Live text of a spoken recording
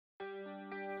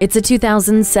It's a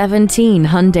 2017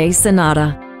 Hyundai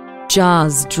Sonata.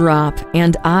 Jaws drop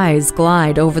and eyes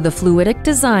glide over the fluidic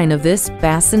design of this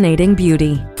fascinating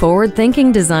beauty.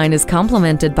 Forward-thinking design is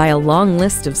complemented by a long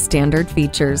list of standard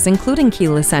features, including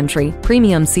keyless entry,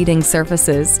 premium seating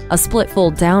surfaces, a split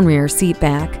fold-down rear seat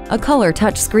back, a color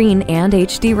touchscreen, and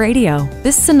HD radio.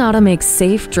 This Sonata makes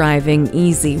safe driving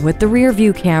easy with the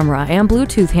rear-view camera and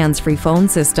Bluetooth hands-free phone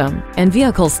system. And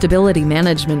vehicle stability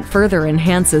management further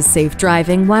enhances safe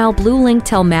driving, while BlueLink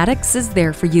Telematics is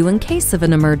there for you in case of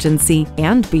an emergency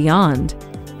and beyond.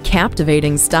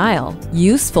 Captivating style,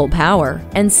 useful power,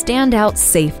 and standout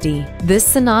safety. This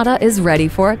Sonata is ready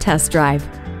for a test drive.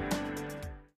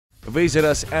 Visit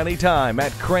us anytime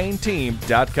at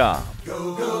crainteam.com.